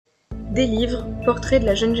Des livres, portraits de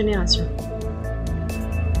la jeune génération.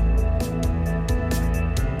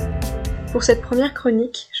 Pour cette première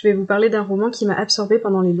chronique, je vais vous parler d'un roman qui m'a absorbée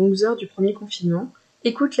pendant les longues heures du premier confinement,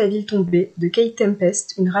 Écoute la ville tombée, de Kate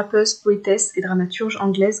Tempest, une rappeuse, poétesse et dramaturge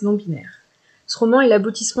anglaise non-binaire. Ce roman est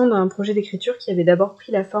l'aboutissement d'un projet d'écriture qui avait d'abord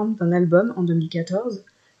pris la forme d'un album en 2014,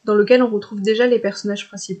 dans lequel on retrouve déjà les personnages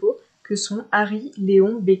principaux que sont Harry,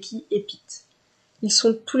 Léon, Becky et Pete. Ils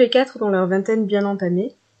sont tous les quatre dans leur vingtaine bien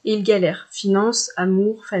entamée, et ils galèrent, finances,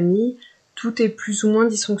 amour, famille, tout est plus ou moins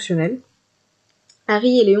dysfonctionnel.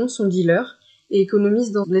 Harry et Léon sont dealers et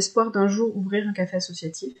économisent dans l'espoir d'un jour ouvrir un café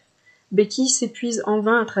associatif. Becky s'épuise en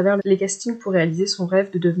vain à travers les castings pour réaliser son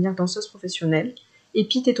rêve de devenir danseuse professionnelle, et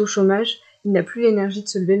Pete est au chômage, il n'a plus l'énergie de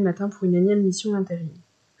se lever le matin pour une énième mission d'intérim.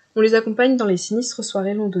 On les accompagne dans les sinistres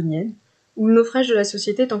soirées londoniennes, où le naufrage de la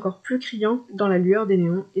société est encore plus criant dans la lueur des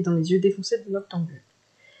néons et dans les yeux défoncés de noctambules.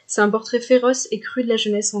 C'est un portrait féroce et cru de la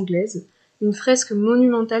jeunesse anglaise, une fresque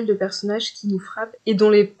monumentale de personnages qui nous frappent et dont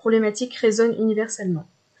les problématiques résonnent universellement.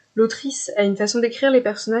 L'autrice a une façon d'écrire les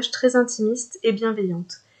personnages très intimiste et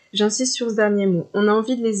bienveillante. J'insiste sur ce dernier mot. On a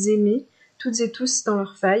envie de les aimer, toutes et tous dans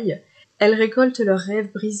leurs failles. Elle récolte leurs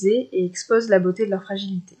rêves brisés et expose la beauté de leur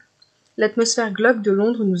fragilité. L'atmosphère glauque de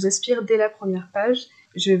Londres nous aspire dès la première page.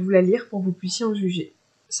 Je vais vous la lire pour que vous puissiez en juger.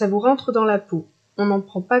 Ça vous rentre dans la peau. On n'en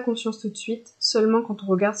prend pas conscience tout de suite, seulement quand on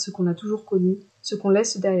regarde ce qu'on a toujours connu, ce qu'on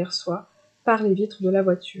laisse derrière soi, par les vitres de la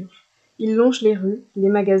voiture. Ils longent les rues, les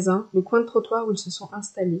magasins, les coins de trottoir où ils se sont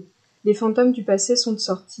installés. Les fantômes du passé sont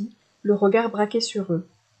sortis, le regard braqué sur eux.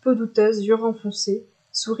 Peau douteuse, yeux renfoncés,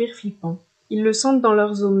 sourire flippant. Ils le sentent dans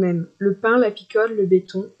leurs os mêmes, le pain, la picole, le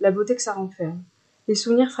béton, la beauté que ça renferme. Les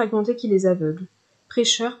souvenirs fragmentés qui les aveuglent.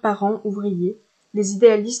 Prêcheurs, parents, ouvriers, les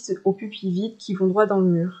idéalistes aux pupilles vides qui vont droit dans le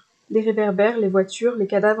mur. Les réverbères, les voitures, les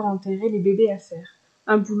cadavres enterrés, les bébés à faire.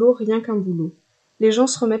 Un boulot, rien qu'un boulot. Les gens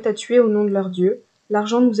se remettent à tuer au nom de leur Dieu,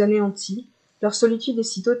 l'argent nous anéantit, leur solitude est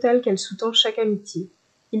si totale qu'elle sous-tend chaque amitié.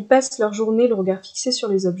 Ils passent leur journée le regard fixé sur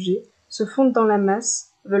les objets, se fondent dans la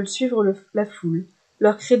masse, veulent suivre la foule.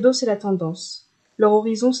 Leur credo, c'est la tendance. Leur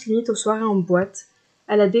horizon se limite aux soirées en boîte,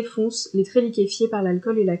 à la défonce, les traits liquéfiés par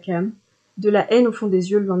l'alcool et la cam, de la haine au fond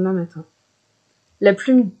des yeux le lendemain matin. La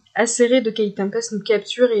plume acérée de Kate Tempest nous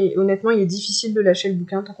capture et honnêtement, il est difficile de lâcher le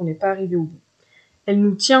bouquin tant qu'on n'est pas arrivé au bout. Elle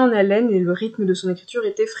nous tient en haleine et le rythme de son écriture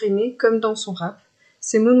est effréné comme dans son rap.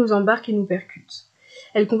 Ses mots nous embarquent et nous percutent.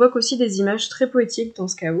 Elle convoque aussi des images très poétiques dans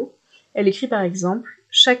ce chaos. Elle écrit par exemple «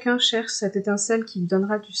 Chacun cherche cette étincelle qui lui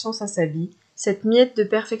donnera du sens à sa vie, cette miette de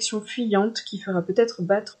perfection fuyante qui fera peut-être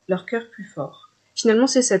battre leur cœur plus fort. » Finalement,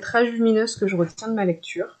 c'est cette rage lumineuse que je retiens de ma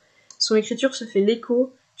lecture. Son écriture se fait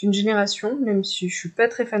l'écho d'une génération, même si je suis pas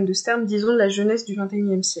très fan de ce terme, disons de la jeunesse du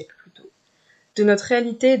XXIe siècle plutôt. De notre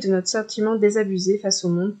réalité et de notre sentiment désabusé face au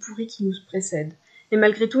monde pourri qui nous précède, et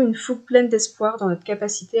malgré tout une fougue pleine d'espoir dans notre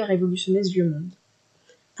capacité à révolutionner ce vieux monde.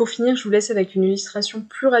 Pour finir, je vous laisse avec une illustration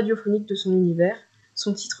plus radiophonique de son univers,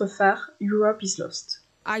 son titre phare, Europe is Lost.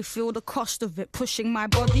 I feel the cost of it pushing my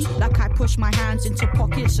body like I push my hands into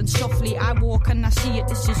pockets and softly I walk and I see it,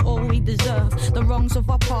 this is all we deserve. The wrongs of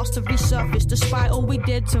our past have resurfaced despite all we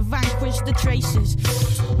did to vanquish the traces.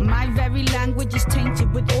 My very language is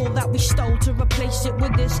tainted with all that we stole to replace it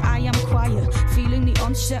with this. I am quiet, feeling the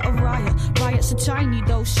onset of riot. Riots are tiny,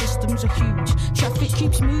 those systems are huge. Traffic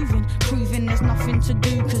keeps moving, proving there's nothing to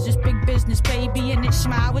do cause it's big business, baby, and its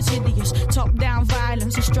smile is hideous. Top down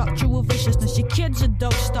violence and structural viciousness. Your kids are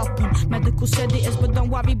dope stopping. Medical said it is, but don't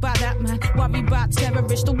worry about that, man. Worry about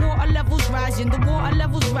terrorists. The water level's rising, the water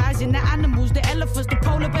level's rising. The animals, the elephants, the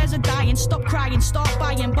polar bears are dying. Stop crying, start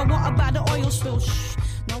buying. But what about the oil spill? Shh.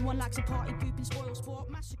 No one likes a party group in spoil sport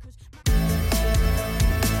massacres.